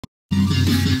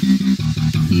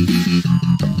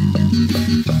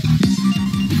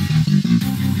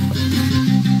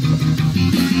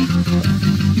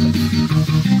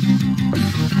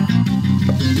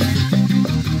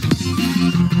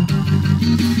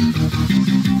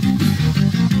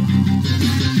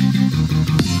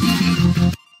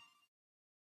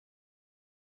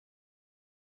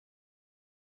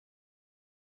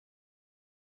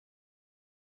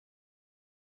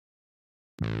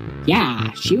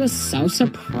Yeah, she was so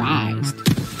surprised.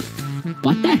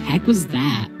 What the heck was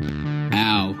that?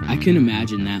 Ow, I can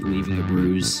imagine that leaving a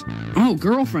bruise. Oh,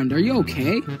 girlfriend, are you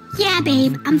okay? Yeah,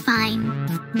 babe, I'm fine.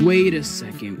 Wait a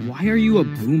second, why are you a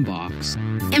boombox?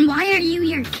 And why are you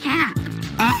your cat?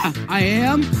 I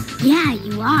am? Yeah,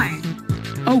 you are.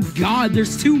 Oh god,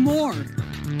 there's two more!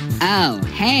 Oh,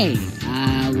 hey,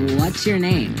 what's your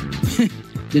name?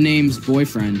 The name's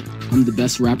Boyfriend. I'm the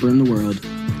best rapper in the world.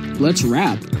 Let's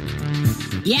rap.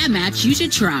 Yeah, Matt, you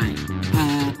should try.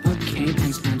 Okay,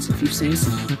 Pence, if you say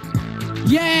so.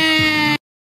 Yeah!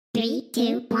 3,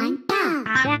 2, 1, go!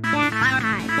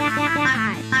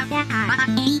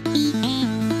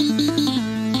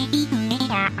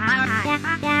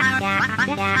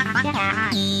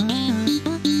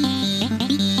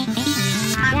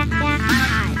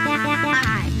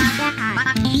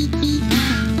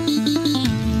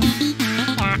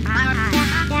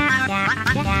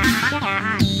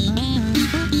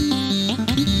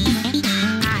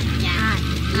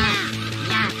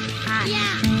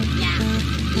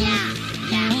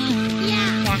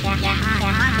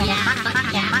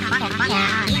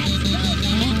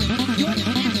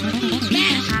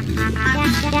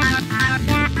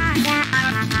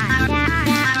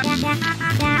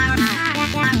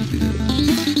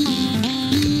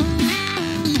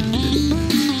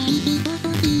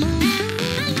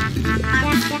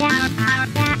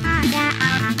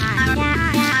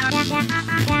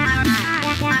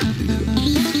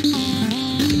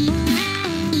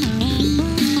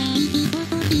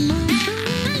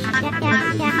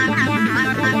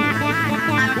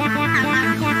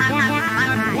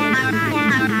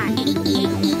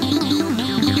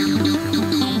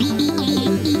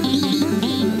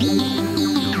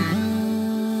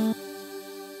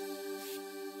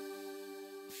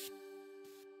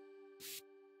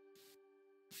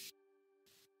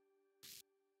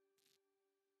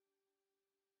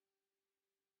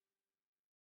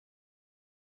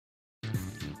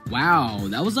 Wow,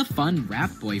 that was a fun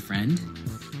rap, Boyfriend.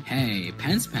 Hey,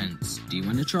 Pence, do you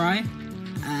want to try?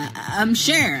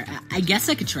 Sure. I guess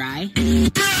I could try.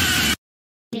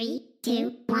 3,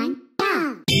 2, 1,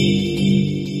 go!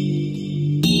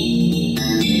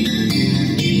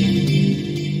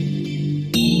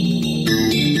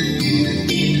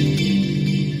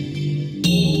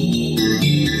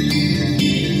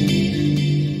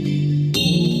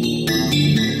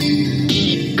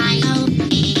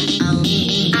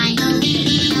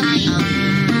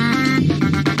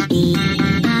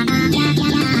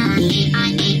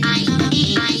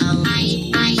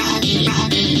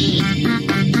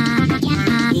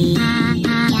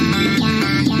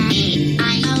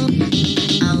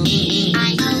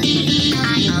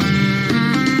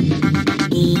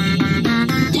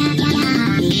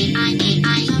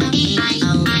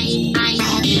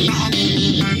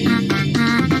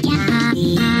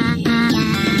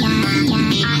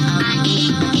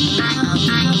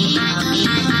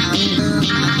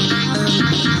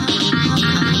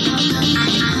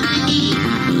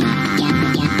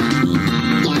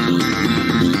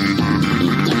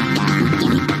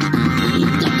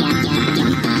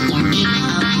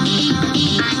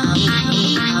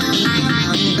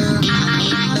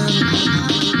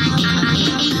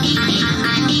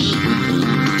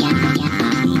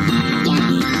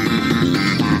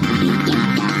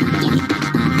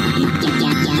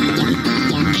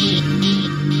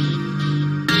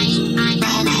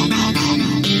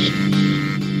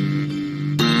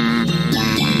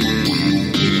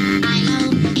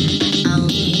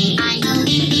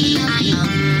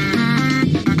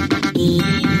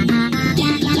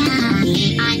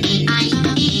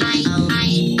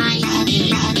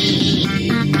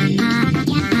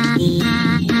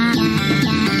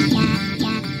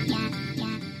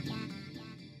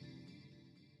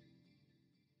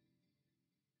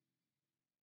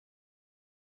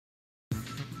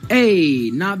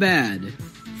 Hey, not bad.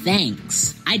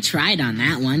 Thanks. I tried on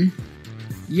that one.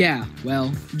 Yeah, well,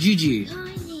 GG.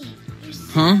 Tiny, you're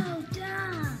so Huh?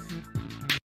 dumb.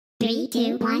 3,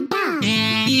 2, 1, go!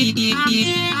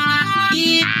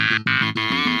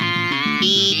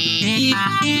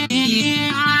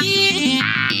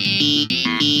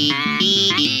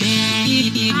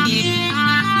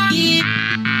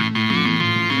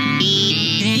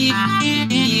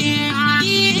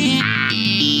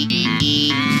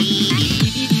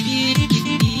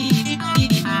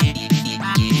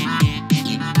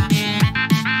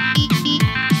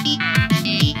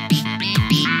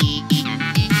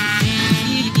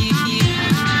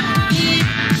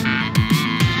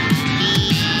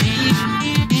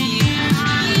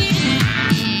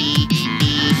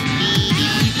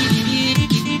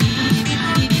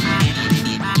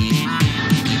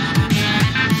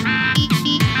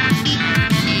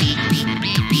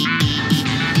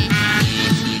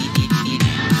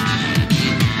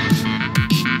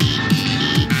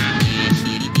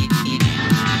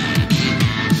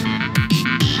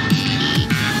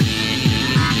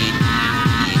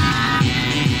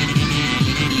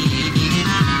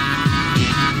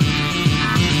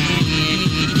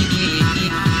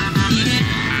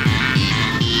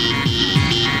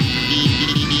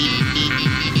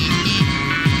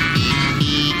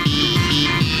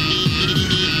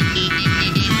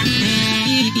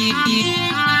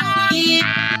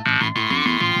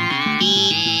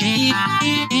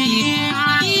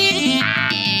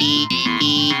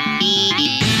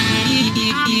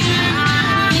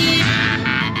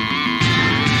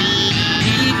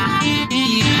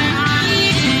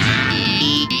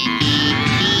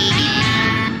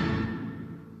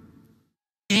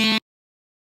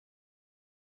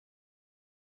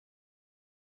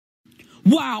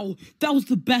 Wow, that was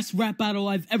the best rap battle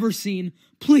I've ever seen.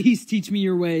 Please teach me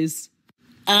your ways.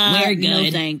 We're good. No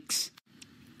thanks.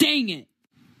 Dang it.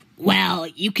 Well,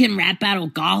 you can rap battle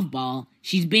Golf Ball.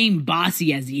 She's being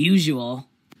bossy as usual.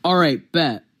 Alright,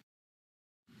 bet.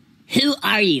 Who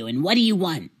are you and what do you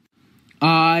want?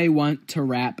 I want to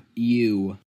rap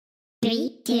you.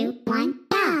 3, 2, 1,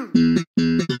 go!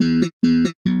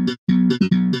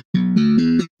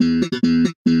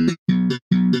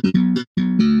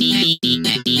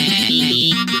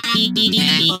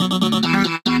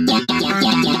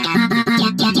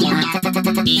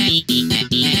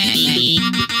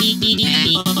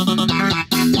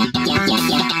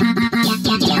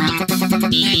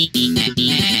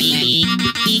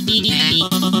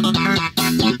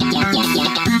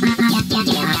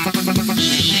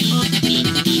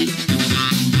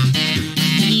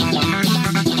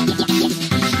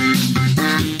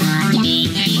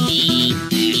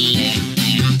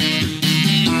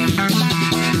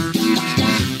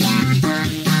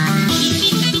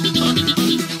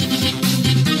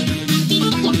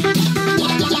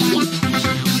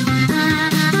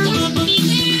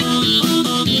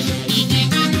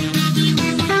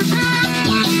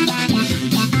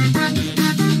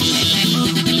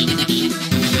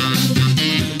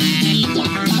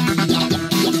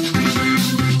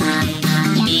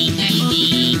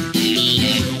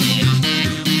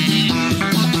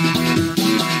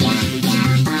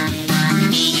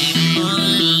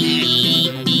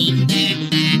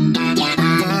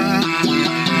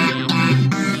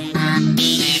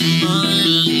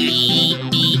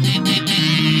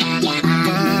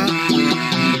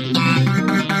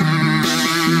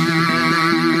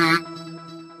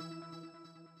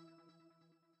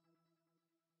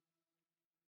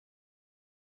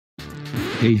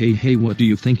 Hey, what do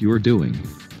you think you're doing?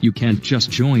 You can't just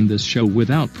join this show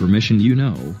without permission, you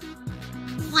know.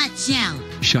 Watch out!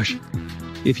 Shush.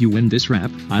 If you win this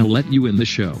rap, I'll let you in the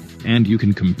show, and you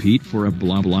can compete for a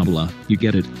blah blah blah, you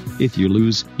get it? If you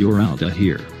lose, you're out of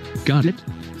here. Got it?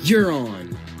 You're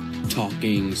on.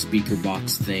 Talking speaker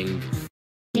box thing.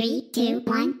 3, 2,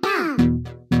 1, go!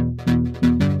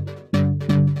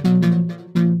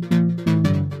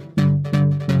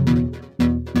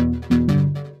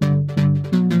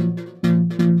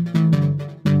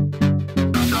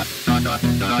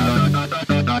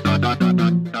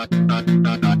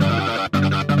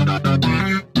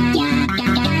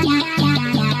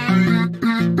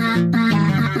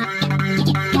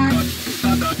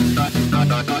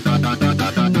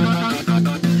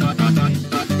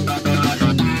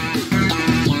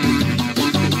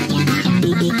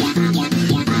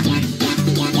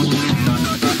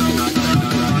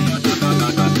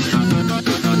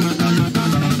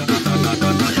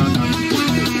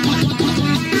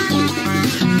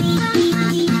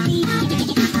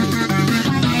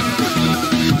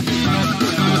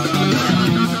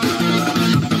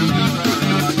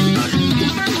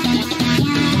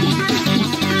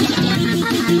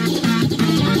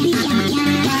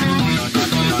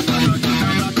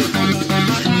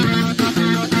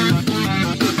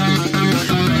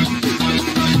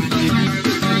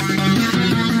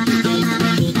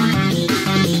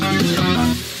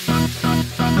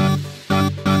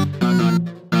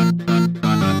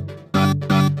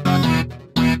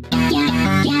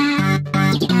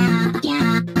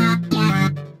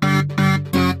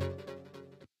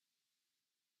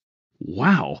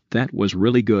 Wow, that was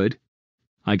really good.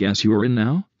 I guess you're in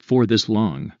now, for this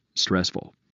long, stressful